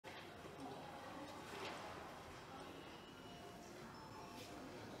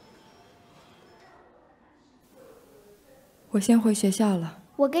我先回学校了。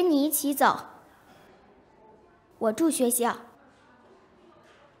我跟你一起走。我住学校。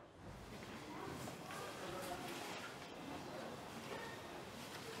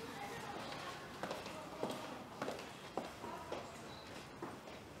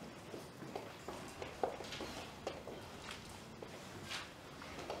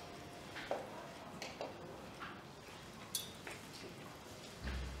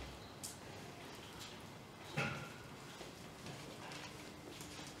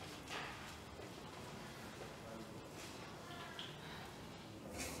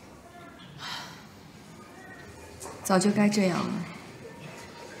早就该这样了。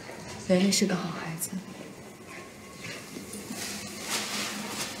蕾蕾是个好孩子。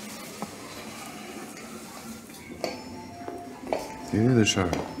蕾蕾的事儿，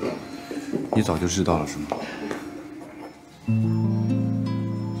你早就知道了是吗？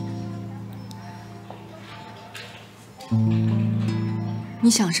你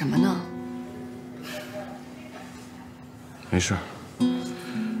想什么呢？没事儿，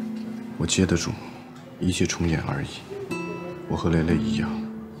我接得住。 一切重演而已。我和蕾蕾一样，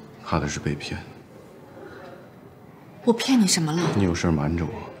怕的是被骗。我骗你什么了？你有事瞒着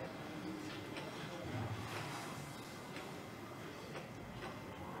我。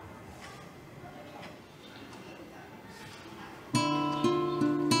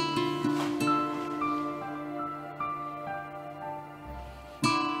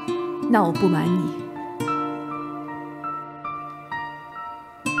那我不瞒你。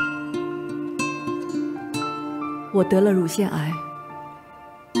 我得了乳腺癌，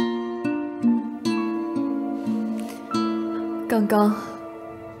刚刚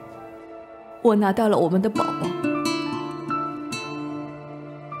我拿到了我们的宝宝。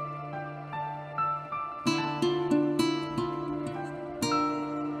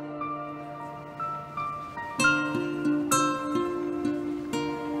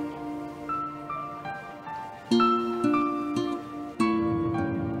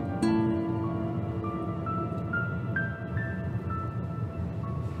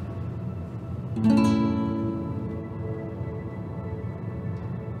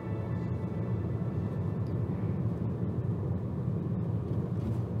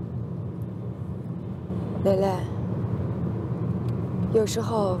蕾蕾，有时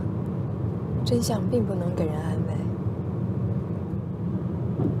候真相并不能给人安慰，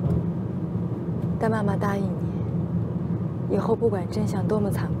但妈妈答应你，以后不管真相多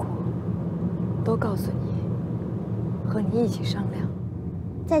么残酷，都告诉你，和你一起商量。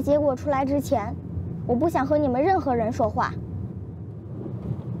在结果出来之前，我不想和你们任何人说话。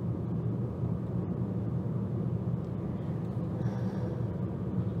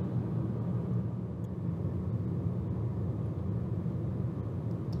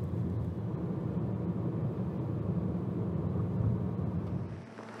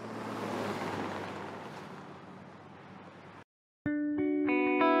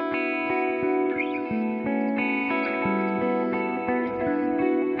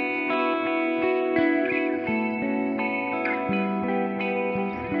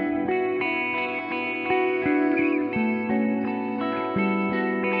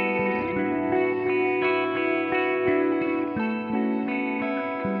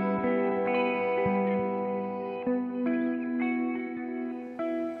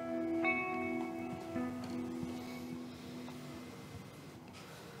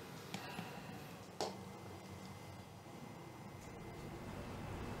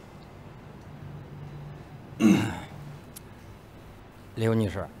 刘女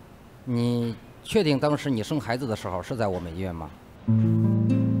士，你确定当时你生孩子的时候是在我们医院吗？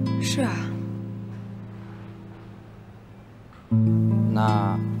是啊。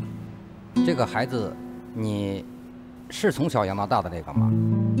那这个孩子，你是从小养到大的这个吗？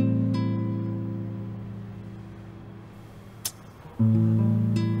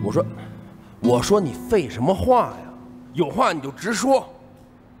我说你废什么话呀？有话你就直说。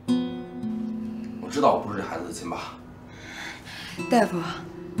我知道我不是这孩子的亲爸。 大夫，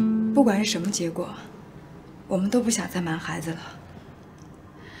不管是什么结果，我们都不想再瞒孩子了。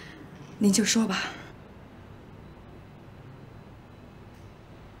您就说吧。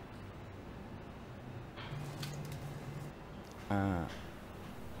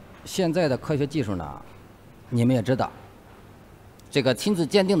现在的科学技术呢，你们也知道，这个亲子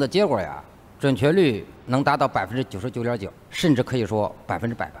鉴定的结果呀，准确率能达到99.9%，甚至可以说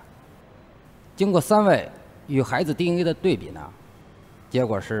100%吧。经过3位与孩子 DNA 的对比呢。 结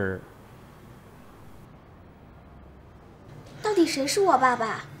果是，到底谁是我爸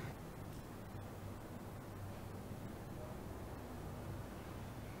爸？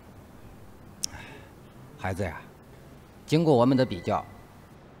孩子呀，经过我们的比较，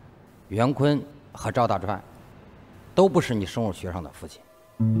袁坤和赵大川都不是你生物学上的父亲。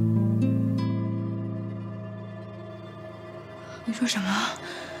你说什么？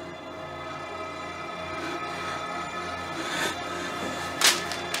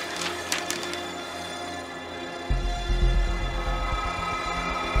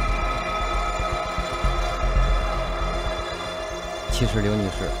其实刘女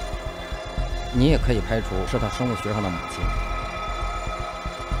士，你也可以排除是她生物学上的母亲。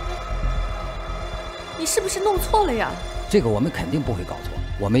你是不是弄错了呀？这个我们肯定不会搞错，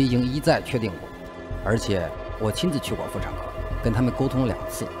我们已经一再确定过，而且我亲自去过妇产科，跟他们沟通了2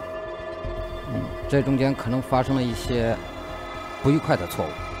次。这中间可能发生了一些不愉快的错误。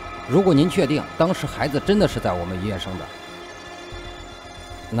如果您确定当时孩子真的是在我们医院生的，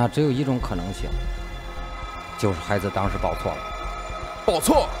那只有一种可能性，就是孩子当时报错了。报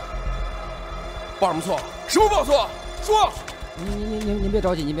错？报什么错？什么报错？说！您别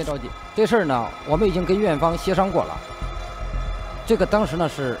着急，您别着急。这事儿呢，我们已经跟院方协商过了。这个当时呢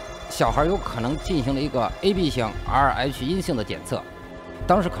是小孩有可能进行了一个 AB 型 RH 阴性的检测，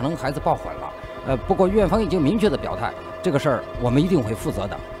当时可能孩子报混了。不过院方已经明确的表态，这个事儿我们一定会负责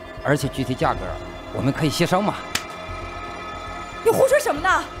的，而且具体价格我们可以协商嘛。你胡说什么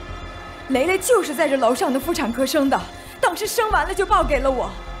呢？雷雷就是在这楼上的妇产科生的，当时生完了就报给了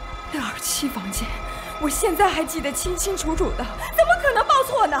我。227房间，我现在还记得清清楚楚的，怎么可能报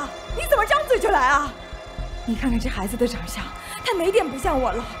错呢？你怎么张嘴就来啊？你看看这孩子的长相，他哪点不像我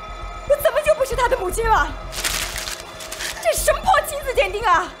了？我怎么就不是他的母亲了？这什么破亲子鉴定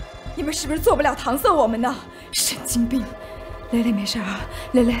啊！你们是不是做不了搪塞我们呢？神经病！雷雷没事啊，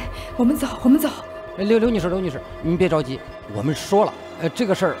雷雷，我们走，我们走。刘女士，您别着急，我们说了，这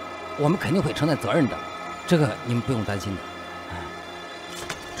个事儿我们肯定会承担责任的，这个你们不用担心的。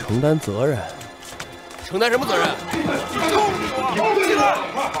承担责任？承担什么责任？进来！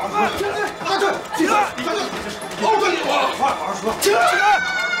进来！好准你我！好好说！进来！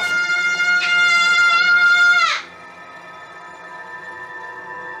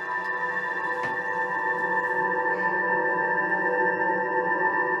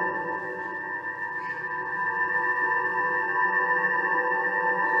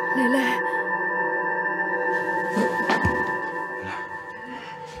雷雷，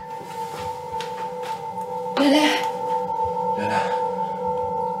雷雷，蕾蕾，雷雷，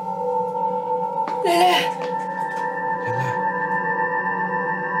蕾蕾，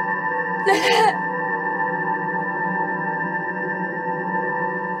雷雷。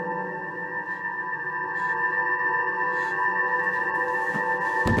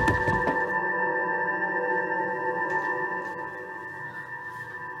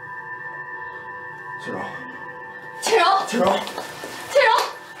切柔，倩柔，切柔，倩柔，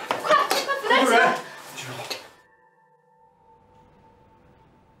快扶他起来！切柔。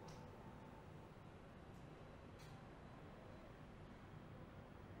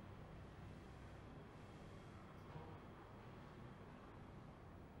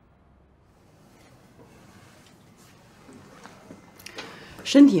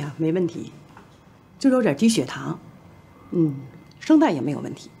身体啊没问题，就有点低血糖，声带也没有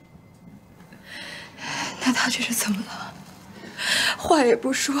问题。那他这是怎么了？话也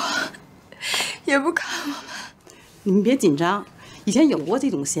不说，也不看我们。你们别紧张，以前有过这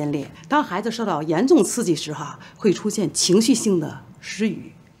种先例。当孩子受到严重刺激时会出现情绪性的失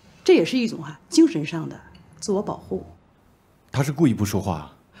语，这也是一种精神上的自我保护。他是故意不说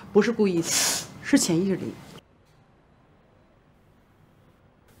话？不是故意的，是潜意识里。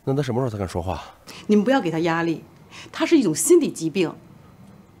那他什么时候才敢说话？你们不要给他压力，他是一种心理疾病。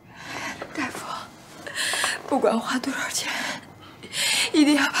大夫，不管花多少钱，一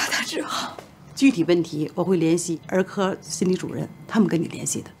定要把他治好。具体问题我会联系儿科心理主任，他们跟你联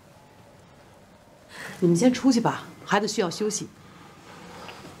系的。你们先出去吧，孩子需要休息。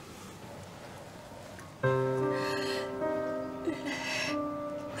妈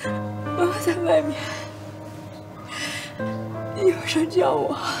妈在外面，有人叫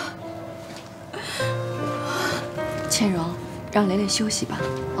我。倩柔，让蕾蕾休息吧，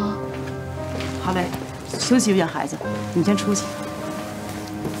啊。好嘞，休息一下孩子，你先出去。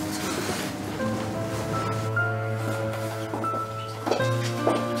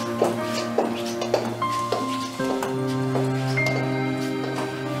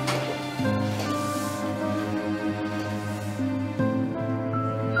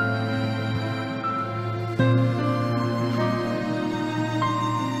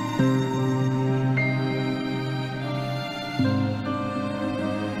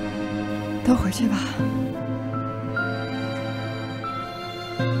都回去吧。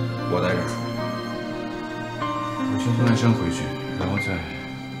我在这儿。我先从南山回去，然后再……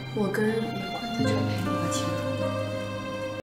我跟袁坤在这儿陪你吧，千荣。